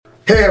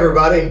Hey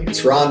everybody,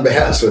 it's Ron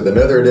Bass with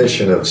another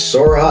edition of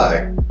Soar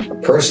High,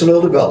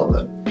 Personal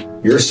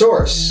Development, your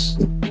source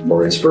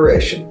for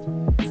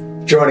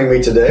inspiration. Joining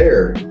me today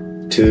are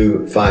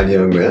two fine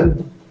young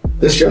men.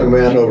 This young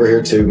man over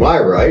here to my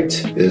right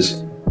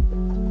is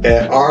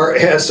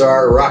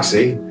RSR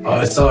Roxy.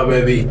 RSR,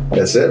 baby.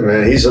 That's it,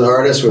 man. He's an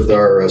artist with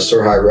our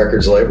Soar High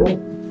Records label,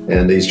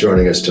 and he's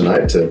joining us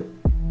tonight to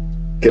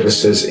give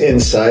us his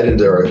insight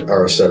into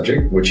our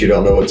subject, which you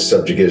don't know what the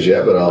subject is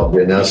yet, but I'll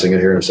be announcing it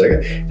here in a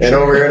second. And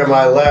over here to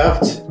my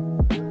left,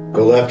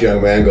 go left,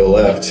 young man, go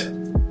left.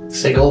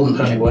 Say golden,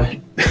 honey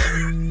boy.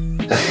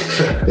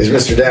 Is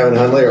Mr. Davin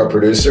Hunley, our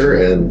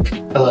producer and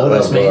Hello,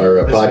 that's of me.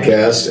 our That's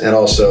podcast, me. and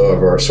also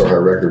of our Soar High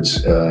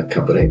Records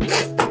company.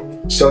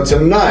 So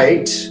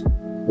tonight,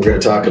 we're going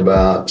to talk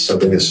about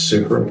something that's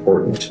super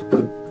important.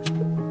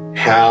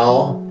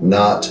 How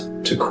not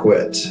to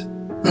quit.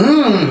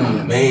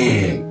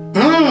 Man.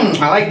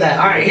 I like that.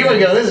 All right, here we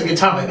go. This is a good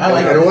topic. I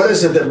like And it. what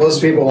is it that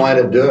most people wind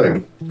up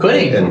doing?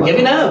 Quitting.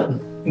 Giving up.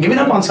 Giving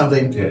up on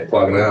something. Yeah,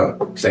 clogging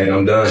out. Saying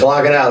I'm done.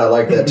 Clogging out, I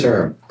like that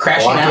term.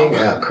 Crashing Clocking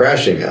out.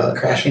 crashing out.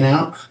 Crashing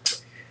out.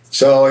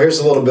 So here's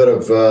a little bit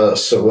of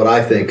what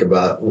I think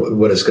about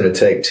what it's going to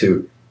take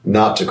to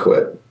not to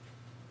quit.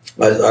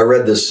 I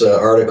read this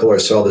article or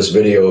saw this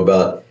video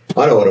about,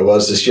 I don't know what it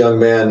was, this young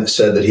man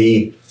said that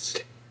he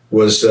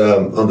was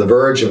on the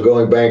verge of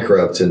going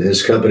bankrupt and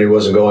his company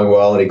wasn't going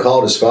well, and he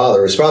called his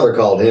father. His father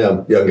called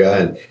him, young guy,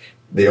 and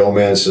the old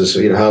man says,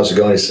 how's it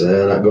going? He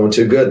said, not going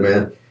too good,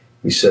 man.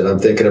 He said, I'm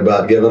thinking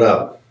about giving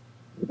up.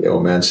 The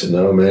old man said,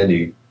 no, man,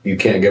 you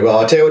can't give up.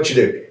 I'll tell you what you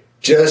do.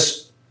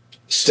 Just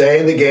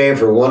stay in the game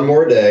for one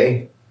more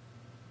day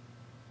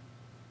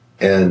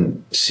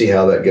and see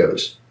how that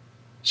goes.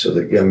 So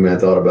the young man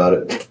thought about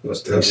it. He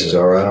says,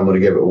 all right, I'm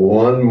going to give it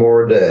one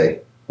more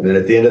day. And then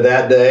at the end of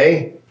that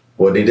day,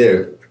 what did he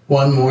do?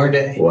 One more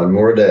day. One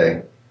more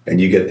day. And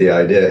you get the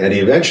idea. And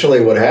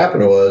eventually what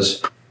happened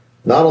was,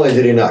 not only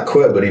did he not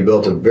quit, but he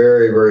built a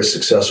very, very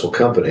successful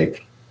company.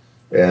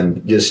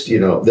 And just,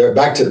 they're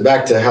back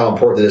to how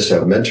important it is to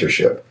have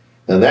mentorship.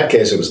 And in that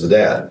case, it was the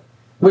dad.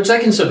 Which I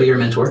can still be your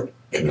mentor.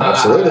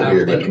 Absolutely.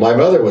 I think. My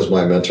mother was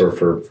my mentor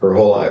for her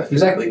whole life.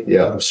 Exactly.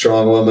 Yeah.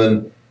 Strong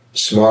woman,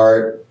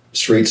 smart,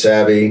 street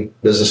savvy,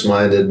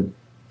 business-minded,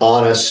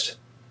 honest,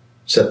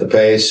 set the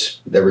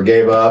pace, never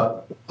gave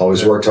up,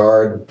 always worked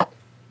hard,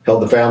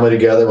 held the family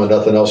together when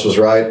nothing else was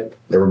right.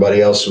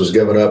 Everybody else was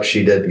giving up.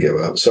 She didn't give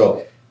up.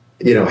 So,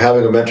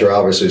 having a mentor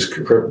obviously is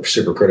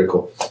super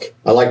critical.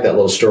 I like that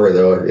little story,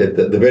 though.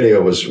 The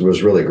video was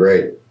really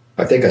great.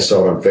 I think I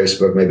saw it on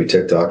Facebook, maybe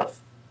TikTok.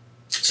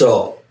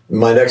 So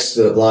my next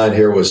line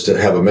here was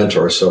to have a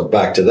mentor. So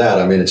back to that.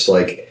 I mean, it's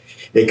like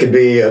it could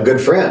be a good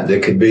friend.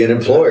 It could be an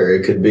employer.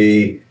 It could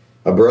be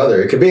a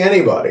brother. It could be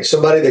anybody.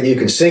 Somebody that you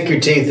can sink your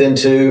teeth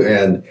into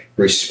and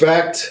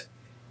respect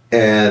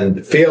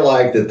and feel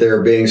like that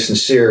they're being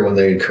sincere when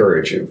they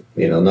encourage you.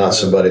 Not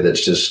somebody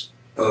that's just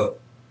A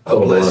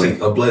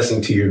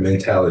blessing to your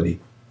mentality.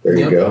 There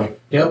you go.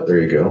 Yep. There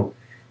you go.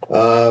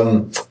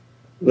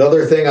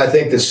 Another thing I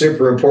think that's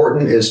super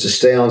important is to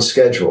stay on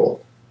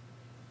schedule.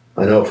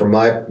 I know from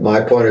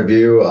my point of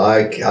view,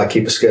 I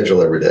keep a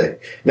schedule every day.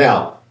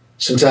 Now,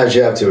 sometimes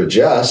you have to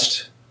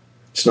adjust.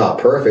 It's not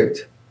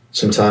perfect.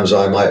 Sometimes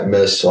I might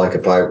miss, like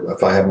if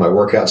I have my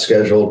workout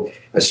scheduled,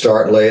 I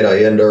start late,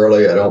 I end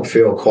early, I don't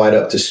feel quite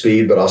up to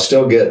speed, but I'll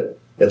still get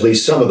at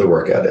least some of the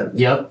workout in.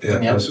 Yep. Yeah,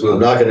 Yep. absolutely.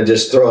 I'm not going to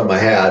just throw in my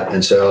hat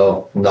and say,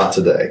 oh, not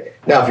today.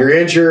 Now, if you're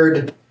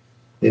injured,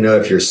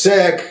 if you're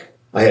sick,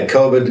 I had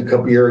COVID a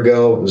couple years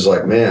ago. It was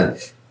like, man,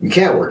 you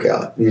can't work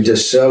out. You're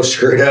just so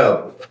screwed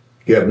up.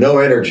 You have no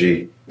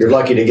energy. You're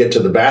lucky to get to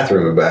the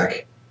bathroom and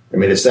back. I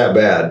mean, it's that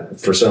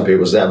bad. For some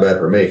people, it's that bad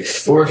for me.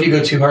 Or if you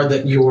go too hard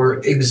that you're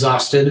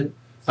exhausted,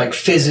 like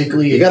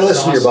physically You got to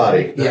listen to your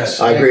body. Yes.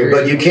 I agree.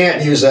 But you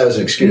can't use that as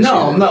an excuse.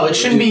 No, it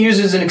shouldn't be used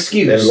as an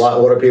excuse. And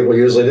what do people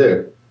usually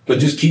do? But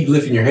just keep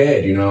lifting your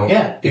head,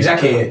 Yeah,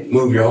 exactly. You can't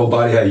move your whole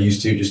body how you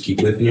used to. Just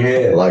keep lifting your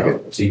head. I like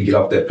it. So you can get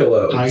off that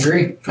pillow. I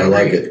agree. I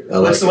like it.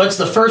 What's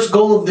the first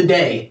goal of the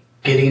day?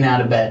 Getting out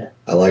of bed.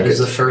 I like That is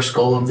it. the first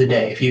goal of the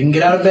day. If you can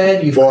get out of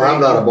bed, you've. Well,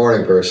 I'm not a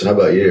morning person. How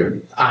about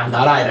you? I'm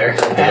not either.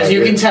 As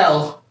you can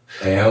tell.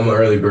 Hey, I'm an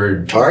early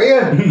bird. Are you?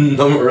 I'm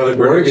an early bird.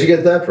 Where did you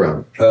get that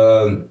from?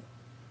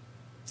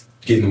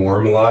 Getting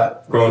warm a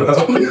lot growing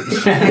up.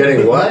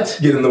 Getting what?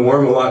 Getting the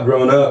worm a lot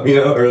growing up,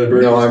 early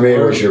bird. No, I mean,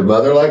 was your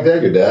mother like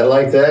that? Your dad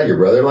like that? Your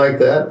brother like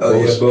that?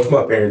 Oh, yeah, both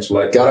my parents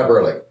like Got up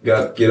early.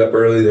 Get up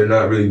early. They're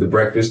not really the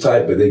breakfast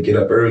type, but they get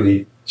up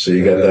early. So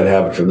you got that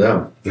habit from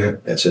them. Yeah.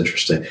 That's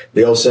interesting.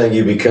 The old saying,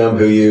 you become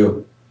who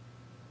you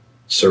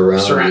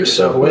surround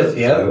yourself with.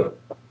 Yep.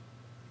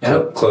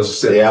 Yep. Close to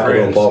 7 The apple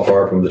don't friends. fall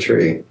far from the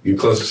tree. You're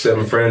close to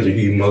 7 friends, or who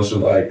you most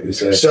would like. They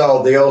say.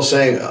 So the old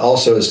saying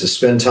also is to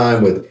spend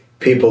time with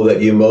people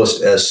that you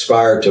most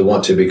aspire to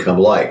want to become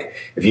like.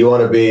 If you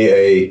want to be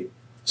a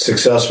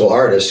successful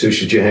artist, who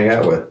should you hang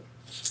out with?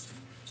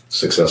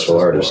 Successful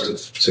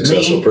artist.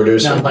 Successful Me?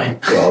 producer. No, I'm fine.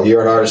 Well,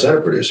 you're an artist and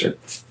a producer.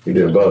 You're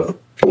doing both.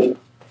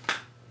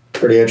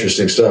 Pretty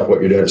interesting stuff, what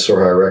you're doing at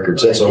Soar High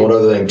Records. That's a whole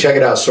other thing. Check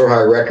it out,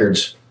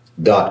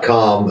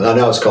 soarhighrecords.com. I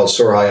know it's called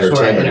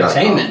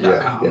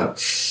soarhighentertainment.com. Yeah.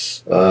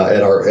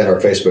 And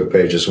our Facebook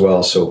page as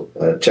well. So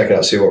check it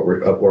out, see what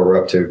where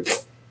we're up to.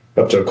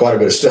 Up to quite a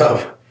bit of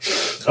stuff.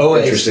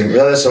 Always. Interesting.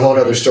 Well, that's a whole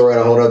other story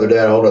on a whole other day,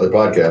 on a whole other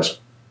podcast.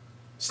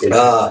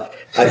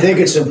 I think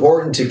it's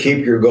important to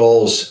keep your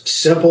goals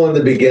simple in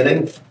the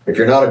beginning. If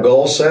you're not a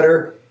goal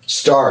setter,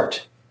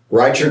 start.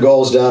 Write your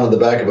goals down on the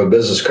back of a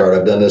business card.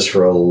 I've done this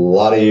for a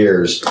lot of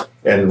years.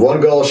 And one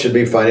goal should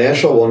be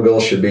financial. One goal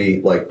should be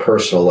like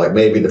personal. Like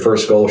maybe the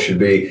first goal should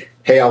be,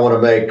 hey, I want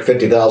to make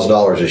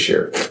 $50,000 this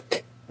year.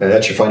 And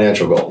that's your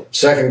financial goal.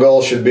 Second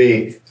goal should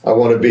be, I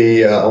want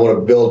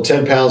to build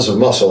 10 pounds of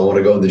muscle. I want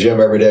to go to the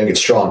gym every day and get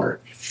stronger.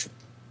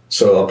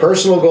 So a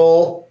personal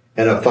goal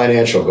and a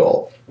financial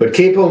goal. But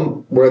keep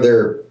them where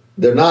they're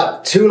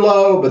not too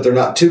low, but they're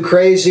not too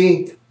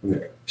crazy,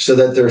 so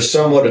that they're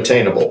somewhat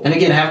attainable. And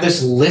again, have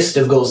this list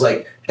of goals.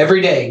 Like every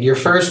day, your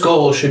first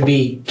goal should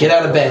be get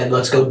out of bed.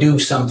 Let's go do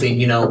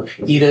something. Eat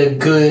a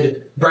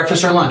good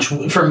breakfast or lunch.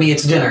 For me,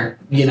 it's dinner.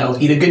 Eat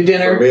a good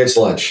dinner. For me, it's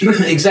lunch.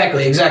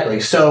 Exactly.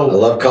 So I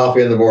love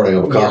coffee in the morning.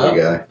 I'm a coffee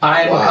guy.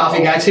 I am a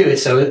coffee guy too.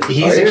 So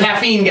he's a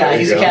caffeine guy.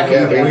 He's a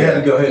caffeine guy. We had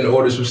to go ahead and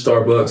order some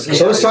Starbucks.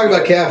 So let's talk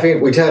about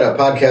caffeine. We had a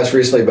podcast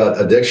recently about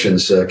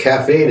addictions.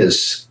 Caffeine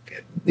is,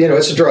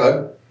 it's a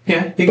drug.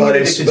 Yeah, but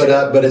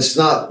it's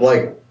not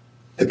like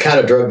the kind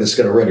of drug that's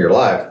going to ruin your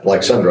life,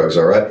 like some drugs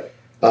are, right?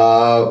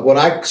 When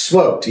I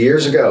smoked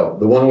years ago,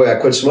 the one way I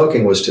quit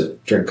smoking was to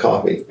drink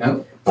coffee.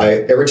 Yep.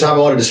 Every time I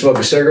wanted to smoke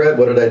a cigarette,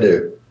 what did I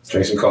do?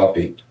 Drink some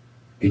coffee.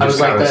 I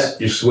was like that.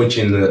 You're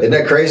switching Isn't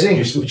that crazy?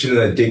 You're switching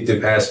the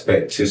addictive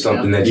aspect to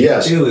something that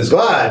you feel is.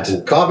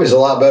 But coffee's a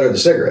lot better than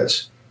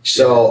cigarettes.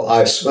 So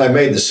I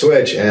made the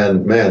switch,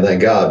 and man,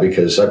 thank God,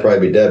 because I'd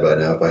probably be dead by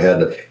now if I had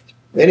to.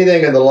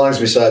 Anything in the lungs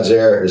besides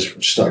air is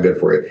just not good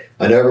for you.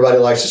 I know everybody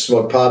likes to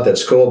smoke pot.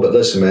 That's cool. But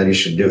listen, man, you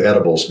should do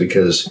edibles,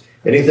 because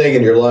anything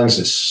in your lungs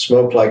that's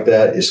smoked like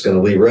that is going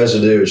to leave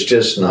residue. It's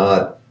just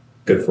not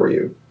good for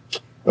you.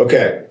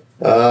 Okay.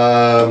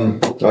 I'll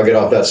get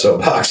off that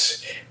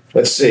soapbox.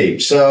 Let's see.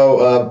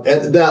 So,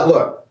 and now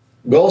look,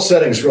 goal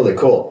setting is really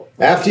cool.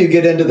 After you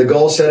get into the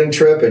goal setting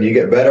trip and you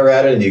get better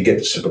at it and you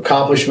get some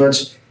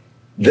accomplishments,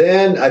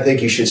 then I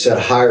think you should set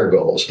higher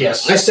goals.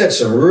 Yes. I set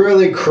some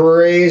really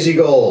crazy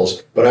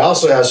goals, but I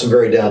also have some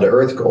very down to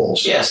earth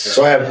goals. Yes.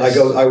 So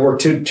I work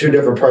two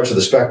different parts of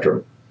the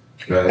spectrum,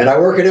 and I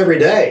work it every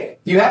day.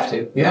 You have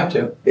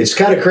to. It's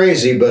kind of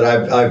crazy, but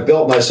I've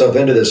built myself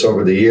into this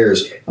over the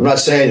years. I'm not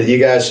saying that you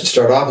guys should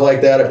start off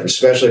like that,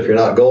 especially if you're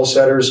not goal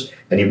setters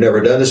and you've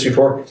never done this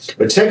before.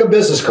 But take a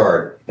business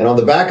card, and on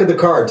the back of the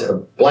card, a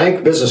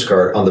blank business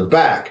card, on the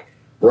back,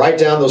 write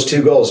down those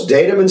two goals,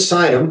 date them and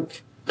sign them.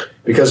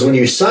 Because when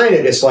you sign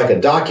it, it's like a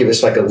document.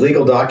 It's like a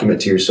legal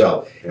document to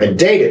yourself. And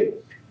date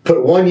it.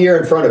 Put 1 year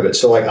in front of it.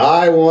 So like,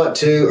 I want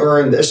to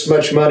earn this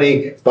much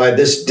money by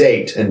this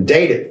date, and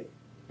date it.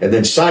 And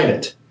then sign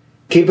it.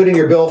 Keep it in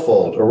your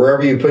billfold or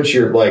wherever you put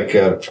your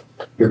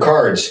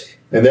cards.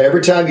 And then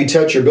every time you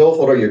touch your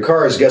billfold or your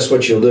cards, guess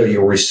what you'll do?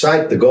 You'll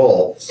recite the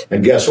goal.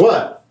 And guess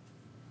what?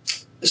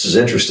 This is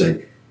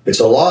interesting. It's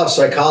a law of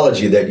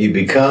psychology that you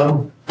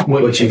become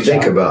what you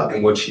think about.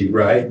 And what you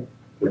write.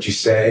 What you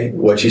say.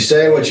 What you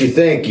say, what you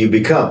think, you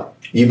become.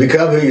 You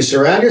become who you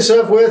surround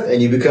yourself with,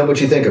 and you become what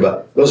you think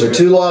about. Those are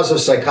two laws of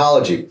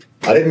psychology.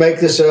 I didn't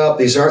make this up.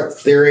 These aren't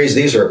theories.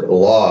 These are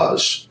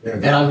laws.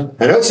 And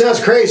I know it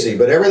sounds crazy,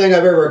 but everything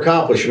I've ever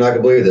accomplished, you're not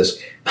going to believe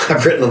this,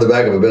 I've written on the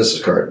back of a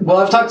business card. Well,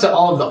 I've talked to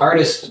all of the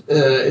artists,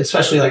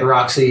 especially like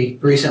Roxy,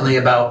 recently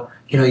about,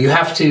 you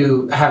have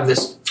to have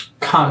this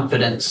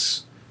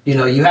confidence.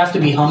 You have to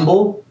be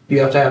humble.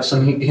 You have to have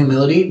some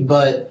humility,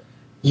 but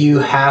you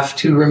have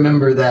to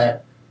remember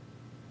that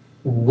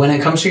when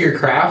it comes to your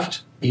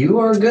craft, you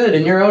are good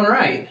in your own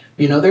right.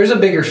 There's a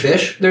bigger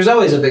fish. There's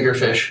always a bigger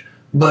fish.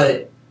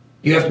 But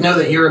you have to know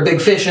that you're a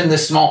big fish in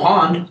this small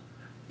pond.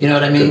 You know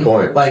what I mean? Good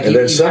point. Like, and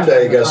then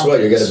someday, guess what?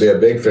 You're going to be a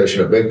big fish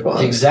in a big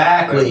pond.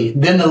 Exactly.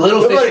 Then the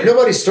little fish.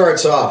 Nobody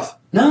starts off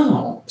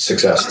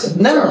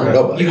successful. No.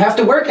 Nobody. You have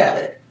to work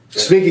at it.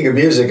 Speaking of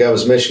music, I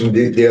was mentioning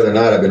the other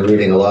night, I've been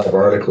reading a lot of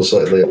articles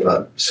lately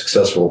about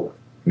successful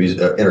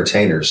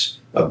entertainers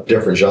of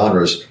different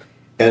genres.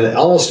 And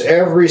almost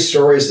every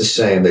story is the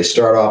same. They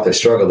start off, they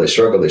struggle, they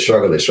struggle, they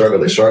struggle, they struggle,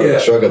 they struggle, they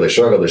struggle, they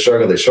struggle, they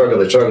struggle, they struggle,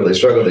 they struggle, they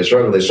struggle, they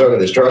struggle, they struggle,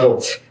 they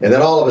struggle. And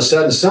then all of a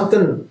sudden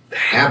something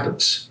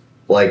happens.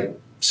 Like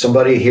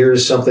somebody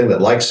hears something, that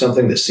likes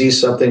something, that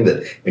sees something,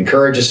 that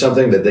encourages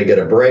something, that they get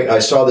a break. I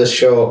saw this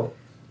show.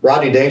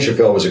 Rodney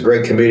Dangerfield was a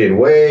great comedian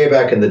way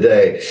back in the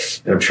day.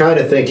 And I'm trying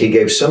to think, he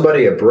gave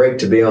somebody a break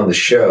to be on the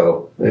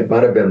show. It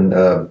might have been...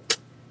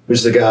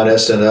 who's the guy on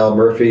SNL?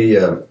 Murphy?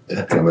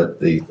 Eddie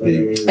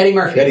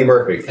Murphy. Eddie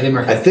Murphy.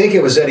 I think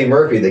it was Eddie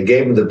Murphy that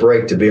gave him the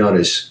break to be on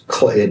his.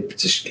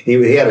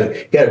 He had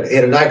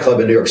a nightclub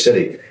in New York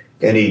City,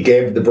 and he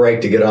gave the break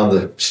to get on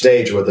the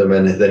stage with him,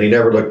 and then he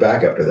never looked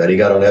back after that. He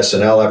got on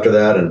SNL after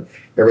that, and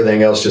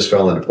everything else just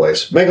fell into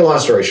place. Make a long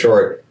story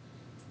short,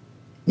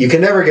 you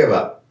can never give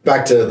up.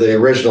 Back to the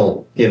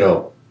original,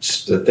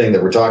 the thing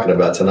that we're talking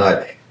about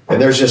tonight.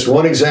 And there's just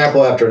one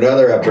example after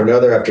another, after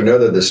another, after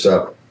another of this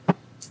stuff.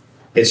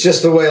 It's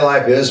just the way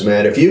life is,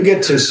 man. If you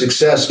get to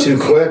success too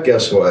quick,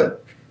 guess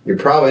what? You're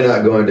probably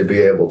not going to be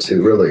able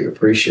to really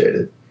appreciate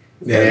it.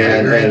 Yeah,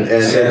 and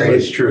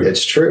it's true.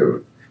 It's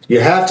true.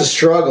 You have to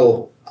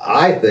struggle,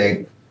 I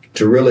think,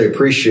 to really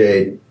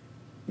appreciate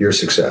your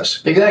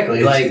success. Exactly.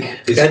 And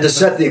to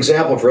set the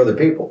example for other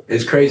people.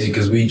 It's crazy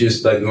because we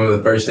just, like, one of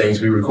the first things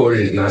we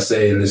recorded, and I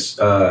say in this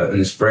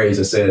phrase,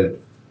 I said,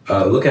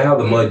 look at how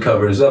the mud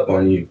covers up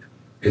on you.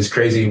 It's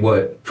crazy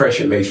what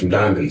pressure makes from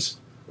diamonds.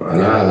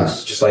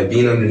 It's just like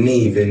being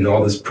underneath, and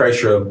all this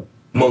pressure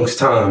amongst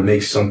time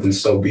makes something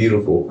so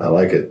beautiful. I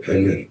like it.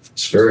 And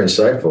it's very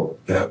insightful.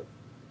 Yeah.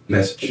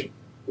 Message.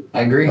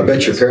 I agree. I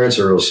bet your parents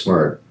are real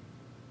smart.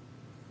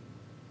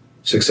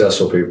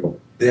 Successful people.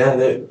 Yeah,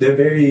 they're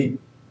very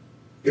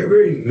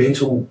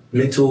mentally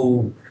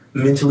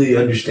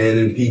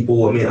understanding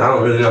people. I mean, I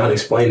don't really know how to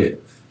explain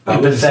it. I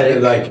wouldn't say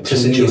like to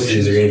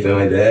situations or anything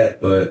like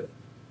that, but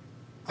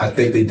I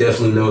think they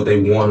definitely know what they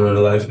want out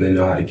of life and they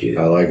know how to get it.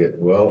 I like it.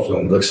 Well,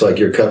 so, looks like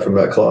you're cut from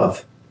that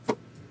cloth.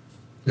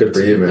 Good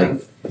for you,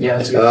 man. Yeah,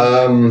 that's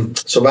good.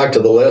 So back to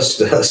the list.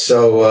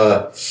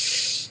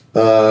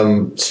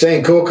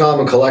 Staying cool, calm,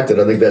 and collected.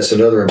 I think that's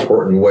another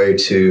important way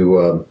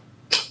to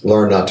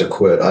learn not to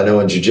quit. I know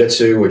in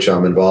jiu-jitsu, which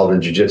I'm involved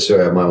in jiu-jitsu,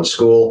 I have my own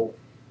school,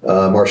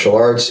 martial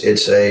arts.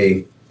 It's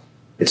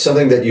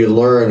something that you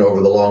learn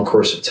over the long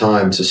course of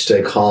time to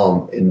stay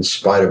calm in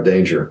spite of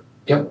danger.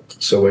 Yep.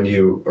 So when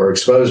you are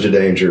exposed to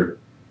danger,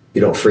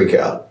 you don't freak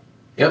out.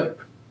 Yep.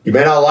 You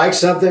may not like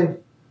something,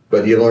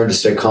 but you learn to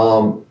stay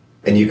calm.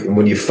 And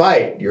when you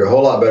fight, you're a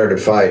whole lot better to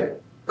fight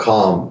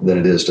calm than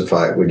it is to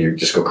fight when you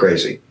just go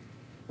crazy.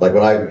 Like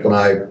when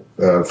I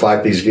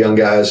fight these young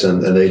guys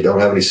and they don't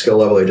have any skill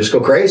level, they just go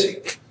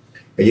crazy.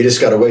 And you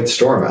just got to wait the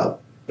storm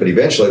out. But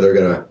eventually they're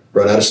going to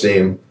run out of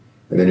steam,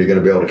 and then you're going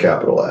to be able to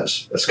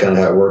capitalize. That's kind of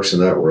how it works in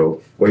that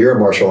world. Well, you're a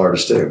martial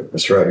artist too.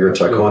 That's right. You're a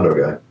taekwondo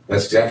guy.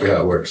 That's exactly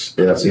how it works.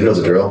 Yeah, so you know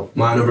the drill.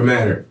 Mind over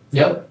matter.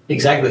 Yep,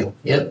 exactly.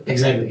 Yep,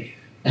 exactly.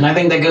 And I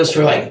think that goes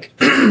for like,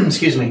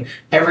 excuse me,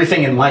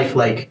 everything in life.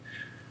 Like,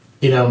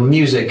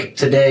 music.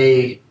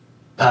 Today,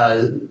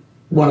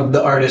 one of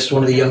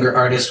the younger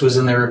artists was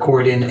in there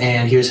recording,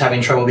 and he was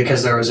having trouble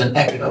because there was an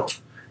echo.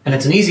 And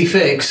it's an easy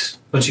fix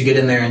once you get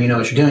in there and you know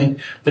what you're doing.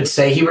 But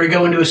say he were to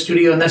go into a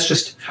studio and that's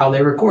just how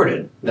they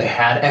recorded. They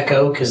had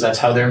echo because that's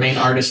how their main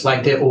artist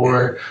liked it,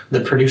 or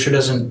the producer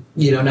doesn't,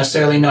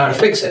 necessarily know how to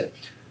fix it.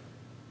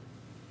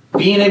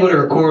 Being able to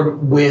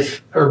record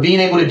with, or being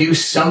able to do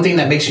something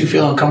that makes you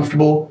feel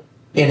uncomfortable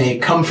in a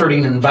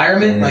comforting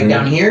environment, like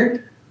down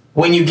here,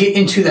 when you get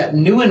into that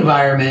new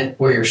environment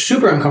where you're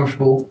super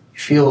uncomfortable, you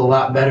feel a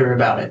lot better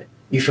about it.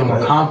 You feel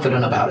more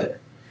confident about it.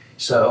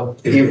 So,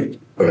 I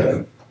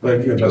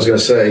was going to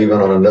say, even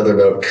on another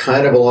note,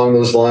 kind of along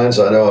those lines,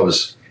 I know I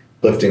was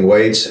lifting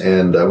weights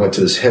and I went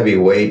to this heavy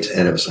weight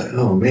and it was like,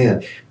 oh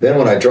man. Then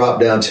when I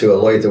dropped down to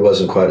a weight that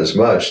wasn't quite as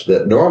much,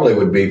 that normally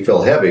would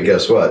feel heavy,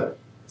 guess what?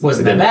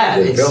 Wasn't that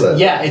bad?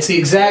 Yeah, it's the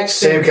exact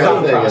same kind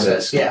of thing,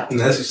 process. Yeah. And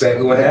that's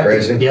exactly what happened.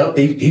 Crazy. Yep.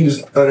 He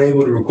was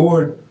unable to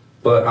record,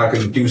 but I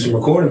could do some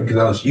recording because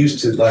I was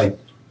used to like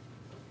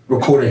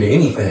recording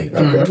anything.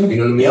 Okay. You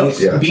know what I mean? Yep.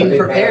 Yeah. Being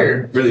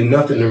prepared. Really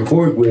nothing to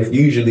record with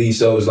usually,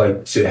 so it's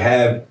like to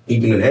have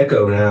even an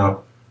echo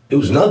now, it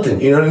was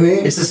nothing. You know what I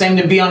mean? It's the same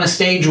to be on a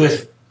stage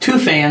with 2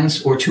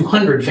 fans or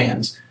 200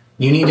 fans.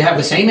 You need to have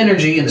the same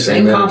energy and the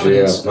same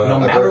confidence, no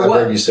matter what.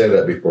 I've heard you say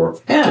that before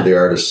to the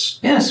artists.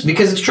 Yes,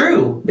 because it's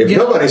true. If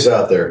nobody's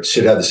out there,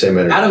 should have the same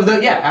energy.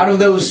 Out of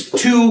those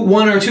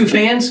 1 or 2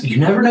 fans, you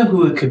never know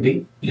who it could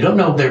be. You don't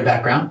know their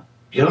background.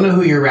 You don't know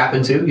who you're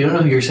rapping to. You don't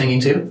know who you're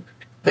singing to.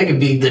 They could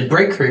be the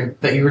breakthrough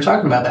that you were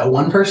talking about, that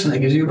one person that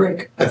gives you a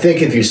break. I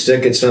think if you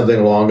stick at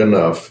something long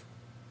enough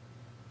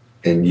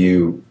and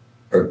you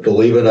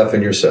believe enough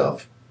in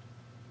yourself,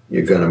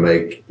 you're gonna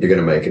make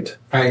it.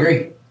 I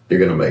agree. You're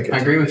gonna make it. I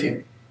agree with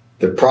you.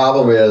 The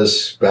problem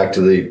is back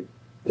to the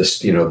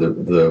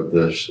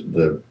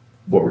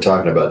what we're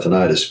talking about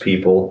tonight is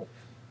people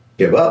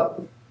give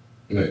up,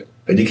 Right.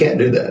 and you can't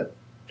do that.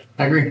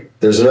 I agree.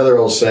 There's another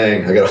old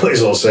saying. I got all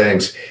these old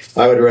sayings.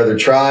 I would rather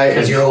try.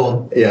 Because you're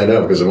old. Yeah, I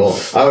know, because I'm old.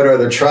 I would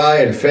rather try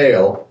and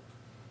fail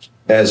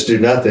as do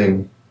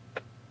nothing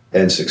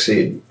and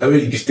succeed. I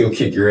mean, you can still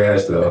kick your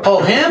ass though.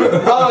 Oh, him?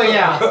 Oh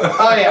yeah.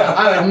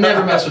 I would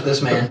never mess with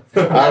this man.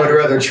 I would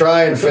rather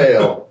try and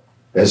fail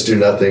as do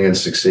nothing and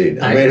succeed.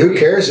 I mean, who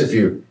cares if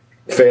you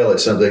fail at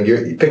something?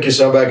 You pick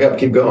yourself back up,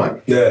 keep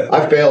going. Yeah.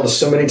 I've failed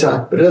so many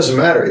times, but it doesn't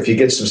matter. If you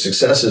get some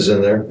successes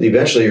in there,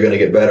 eventually you're going to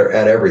get better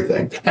at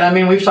everything. And I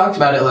mean, we've talked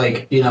about it,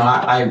 like,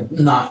 I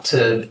not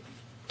to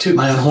toot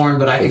my own horn,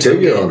 but I could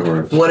toot your own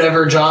horn.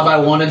 Whatever job I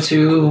wanted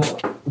to,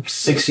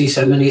 60,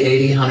 70,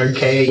 80,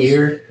 100K a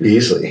year.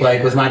 Easily.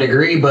 Like with my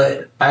degree,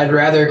 but I'd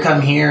rather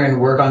come here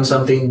and work on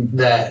something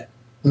that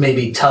may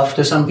be tough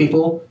to some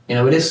people.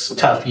 It is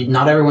tough.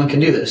 Not everyone can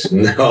do this.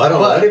 No, I don't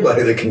know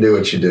anybody that can do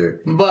what you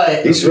do.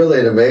 But he's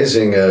really an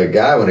amazing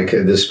guy when it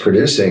comes to this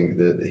producing.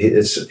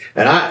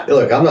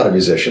 I'm not a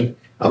musician.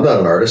 I'm not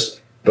an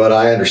artist. but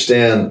I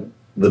understand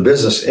the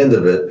business end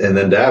of it. And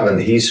then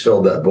Davin, he's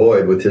filled that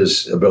void with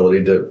his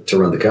ability to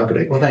run the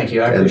company. Well, thank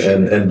you. I and,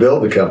 appreciate it. and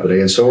build the company.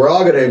 And so we're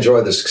all going to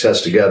enjoy the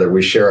success together.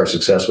 We share our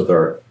success with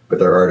our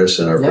artists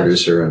and our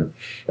producer. And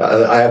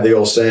I have the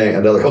old saying,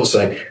 another old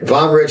saying, if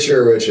I'm rich,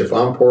 you're rich. If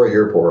I'm poor,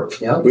 you're poor.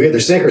 Yep. We either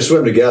sink or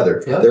swim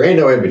together. Yep. There ain't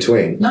no in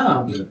between.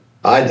 No.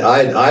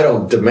 I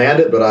don't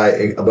demand it, but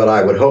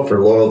I would hope for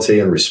loyalty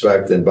and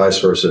respect and vice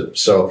versa.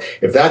 So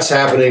if that's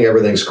happening,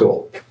 everything's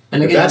cool.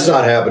 And If again, that's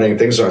not happening,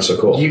 things aren't so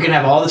cool. you can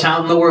have all the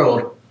talent in the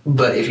world,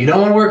 but if you don't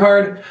want to work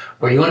hard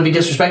or you want to be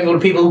disrespectful to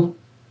people,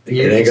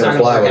 It ain't gonna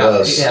fly with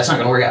us. Yeah, it's not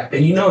going to work out.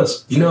 And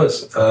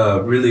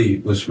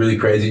it's really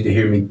crazy to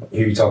hear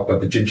you talk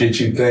about the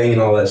jiu-jitsu thing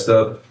and all that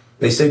stuff.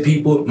 They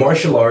say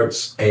martial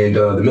arts and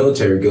the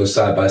military go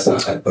side by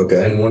side.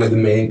 Okay. And one of the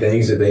main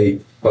things that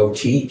they both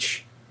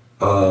teach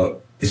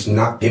is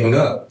not giving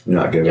up.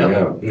 Not giving Yep.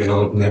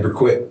 up. Never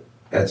quit.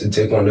 That's a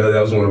take on that.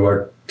 That was one of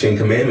our 10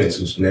 commandments,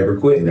 was never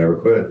quit. You never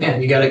quit. Yeah,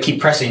 you got to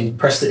keep press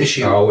the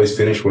issue. I always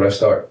finish what I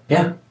start.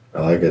 Yeah,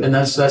 I like it. and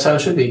that's how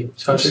it should be.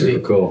 That's how it should Super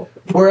be. cool.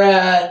 We're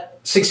at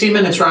 16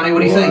 minutes, Ronnie.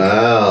 What do you think?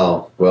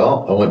 Wow.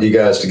 Well, I want you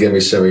guys to give me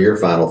some of your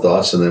final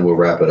thoughts, and then we'll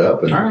wrap it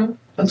up. And All right,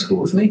 that's cool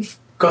with me.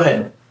 Go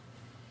ahead.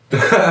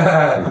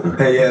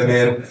 Hey, yeah,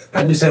 man.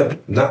 I just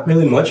have not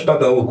really much about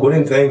the whole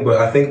quitting thing, but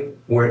I think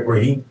where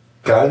he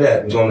got it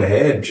at was on the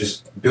head.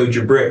 Just build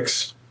your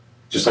bricks.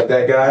 Just like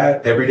that guy,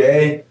 every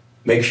day,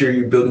 make sure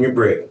you're building your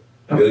brick.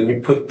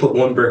 Put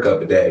one brick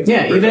up a day.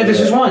 Yeah, even if it's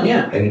just one.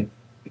 Yeah. And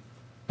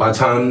by the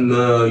time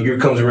the year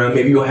comes around,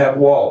 maybe you'll have a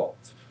wall.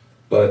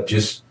 But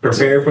just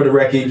prepare for the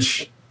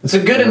wreckage. It's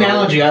a good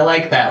analogy. I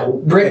like that.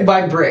 Brick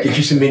by brick. Get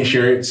you some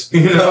insurance.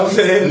 You know what I'm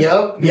saying?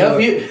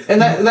 Yep. And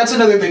that's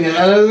another thing.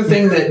 Another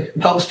thing that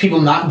helps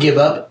people not give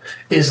up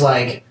is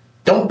like,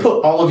 don't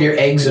put all of your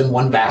eggs in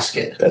one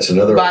basket. that's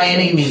another. By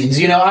any means.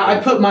 I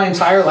put my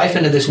entire life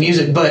into this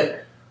music,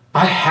 but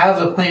I have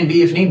a plan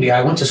B if need be.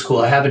 I went to school.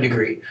 I have a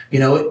degree.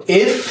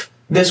 If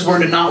this were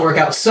to not work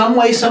out some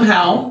way,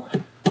 somehow,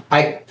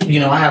 I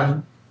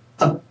have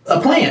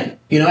a plan.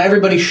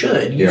 Everybody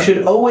should. You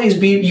should always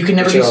be. You can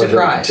never be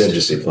surprised.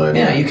 Contingency plan.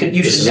 Yeah, you This should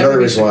is never another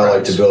be reason why I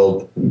like to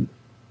surprised. build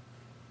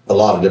a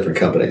lot of different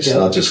companies. Yeah.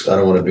 Not just. I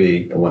don't want to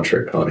be a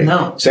one-trick pony.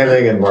 No. Same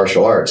thing in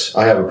martial arts.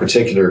 I have a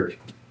particular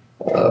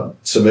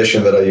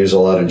submission that I use a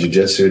lot in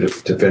jiu-jitsu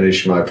to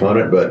finish my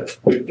opponent. But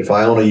if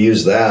I only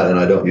use that and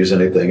I don't use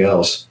anything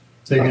else,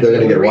 they're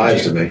going to get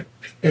wise to me,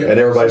 and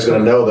everybody's going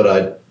to know that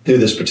I do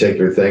this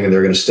particular thing, and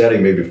they're going to study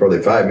me before they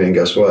fight me. And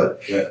guess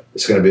what? Yeah.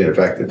 It's going to be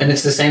ineffective. And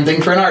it's the same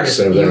thing for an artist.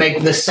 Same You thing.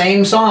 make the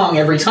same song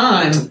every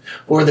time,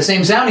 or the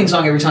same sounding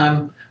song every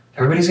time.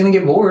 Everybody's going to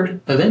get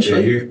bored Yeah,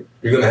 eventually.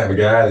 you're going to have a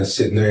guy that's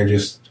sitting there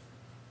just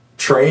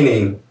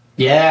training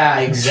Yeah,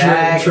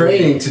 exactly.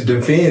 training to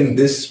defend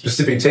this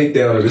specific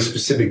takedown or this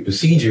specific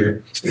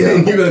procedure. Yeah.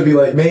 And you're going to be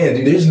like, man,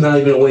 dude, there's not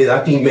even a way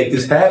that I can make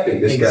this happen.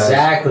 This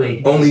Exactly.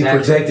 guy's only Exactly.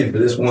 protected for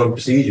this one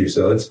procedure.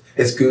 So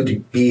it's good to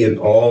be an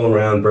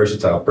all-around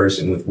versatile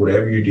person with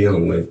whatever you're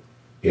dealing with.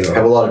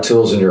 Have a lot of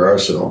tools in your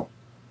arsenal.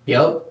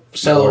 Yep.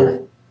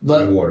 So,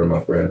 Water, my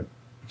friend.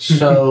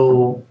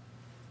 so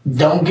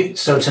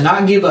to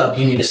not give up,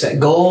 you need to set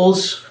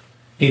goals.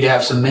 You need to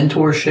have some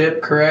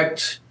mentorship,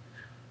 correct?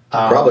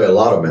 Probably a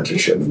lot of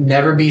mentorship.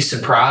 Never be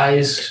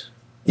surprised.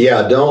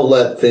 Yeah, don't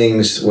let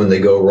things, when they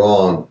go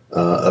wrong,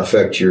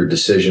 affect your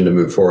decision to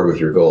move forward with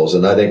your goals.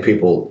 And I think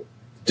people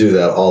do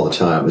that all the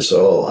time. It's,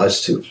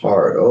 that's too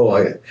hard.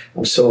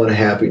 I'm so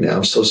unhappy now.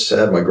 I'm so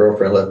sad. My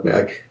girlfriend left me.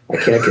 I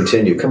can't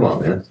continue. Come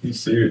on, man. You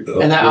serious?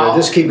 And that,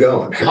 Just keep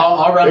going.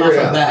 I'll run Figure off it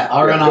of out. that.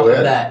 I'll Yeah, run go off of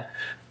ahead. that.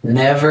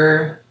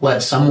 Never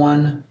let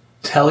someone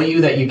tell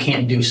you that you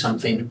can't do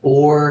something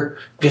or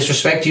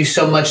disrespect you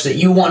so much that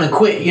you want to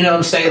quit. You know what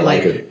I'm saying? I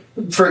like Like,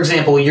 it. for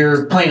example,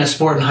 you're playing a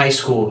sport in high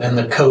school and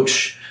the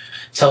coach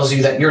tells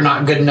you that you're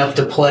not good enough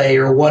to play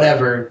or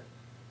whatever.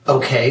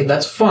 Okay,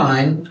 that's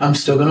fine. I'm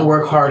still going to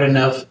work hard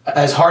enough,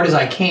 as hard as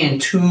I can,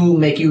 to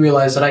make you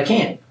realize that I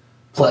can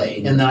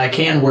play and that I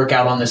can work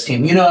out on this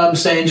team. You know what I'm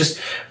saying? Just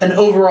an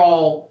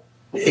overall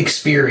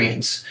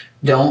experience.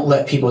 Don't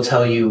let people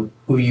tell you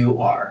who you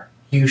are.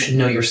 You should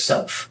know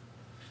yourself.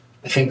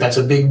 I think that's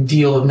a big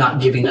deal of not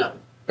giving up.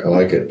 I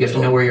like it. You have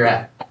to know where you're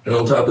at. And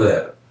on top of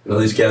that,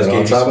 these guys And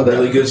on gave you top some of that-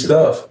 really good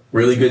stuff.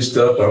 Really good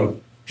stuff.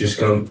 I'm just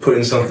going to put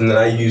in something that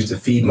I use to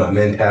feed my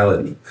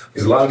mentality.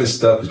 Because a lot of this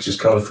stuff is just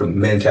coming from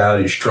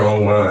mentality,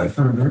 strong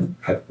mind.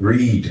 I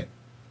read.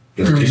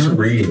 Do some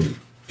reading.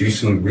 Do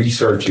some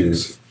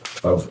researches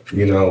of,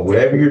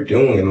 whatever you're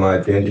doing in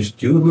life. And just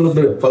do a little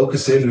bit of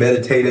focusing,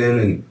 meditating,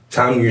 and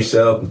timing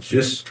yourself.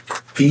 Just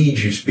feed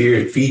your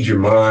spirit, feed your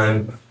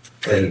mind,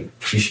 and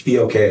you should be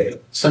okay.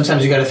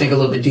 Sometimes you got to think a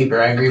little bit deeper.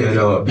 I agree with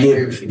you. I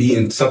agree with you.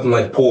 Being something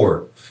like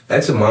poor,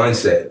 that's a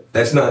mindset.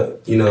 That's not,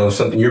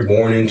 something you're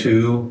born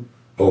into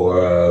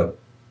or,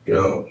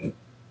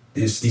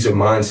 these are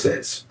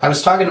mindsets. I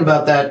was talking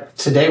about that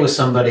today with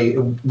somebody.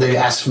 They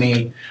asked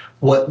me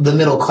what the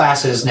middle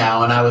class is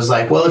now, and I was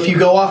like, well, if you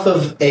go off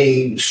of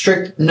a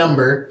strict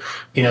number,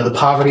 the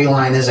poverty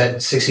line is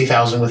at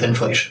 60,000 with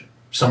inflation,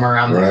 somewhere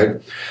around there.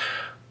 Right?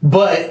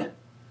 But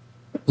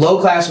low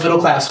class, middle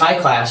class, high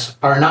class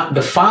are not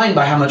defined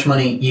by how much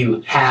money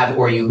you have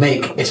or you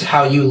make. It's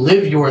how you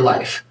live your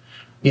life.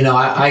 You know,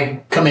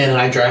 I come in and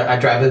I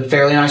drive a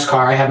fairly nice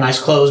car. I have nice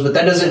clothes, but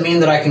that doesn't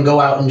mean that I can go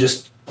out and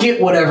just get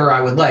whatever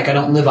I would like. I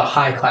don't live a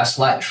high class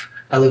life.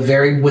 I live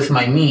very with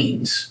my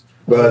means.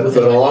 But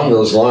along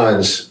those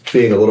lines,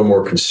 being a little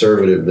more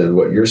conservative than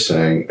what you're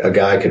saying, a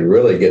guy can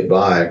really get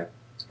by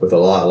with a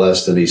lot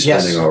less than he's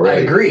spending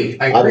already. I agree.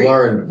 I've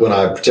learned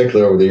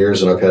particularly over the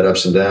years when I've had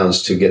ups and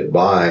downs, to get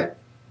by,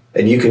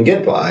 and you can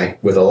get by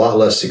with a lot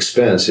less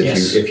expense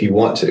if you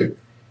want to.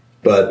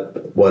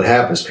 But what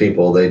happens,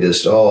 people, they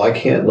just, I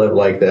can't live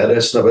like that.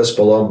 That's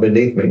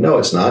beneath me. No,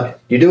 it's not.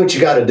 You do what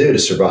you got to do to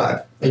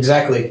survive.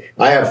 Exactly.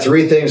 I have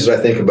three things that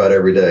I think about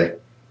every day.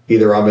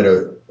 Either I'm in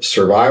a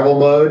survival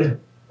mode,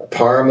 a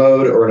power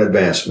mode, or an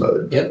advanced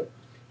mode. Yep.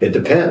 It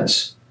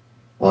depends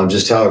on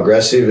just how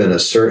aggressive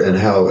and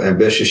how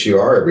ambitious you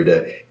are every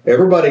day.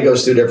 Everybody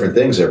goes through different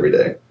things every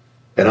day.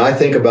 And I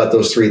think about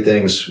those three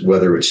things,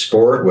 whether it's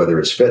sport, whether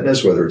it's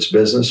fitness, whether it's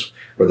business,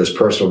 whether it's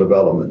personal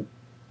development.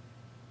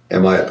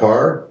 Am I at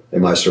par?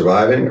 Am I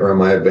surviving? Or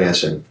am I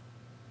advancing?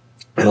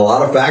 And a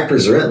lot of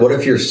factors are in. What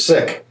if you're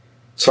sick?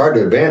 It's hard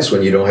to advance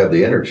when you don't have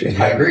the energy.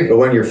 I agree. But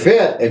when you're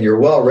fit and you're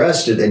well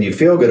rested and you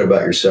feel good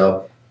about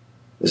yourself,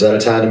 is that a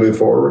time to move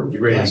forward?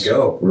 You're ready to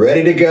go.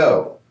 Ready to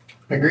go.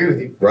 I agree with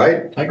you.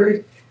 Right? I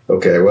agree.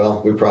 Okay,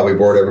 well, we probably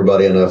bored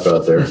everybody enough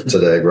out there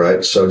today,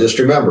 right? So just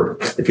remember,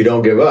 if you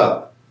don't give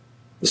up,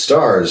 the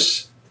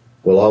stars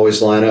will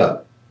always line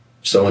up.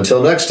 So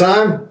until next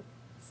time,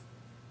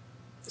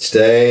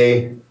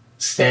 stay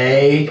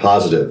Stay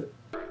positive.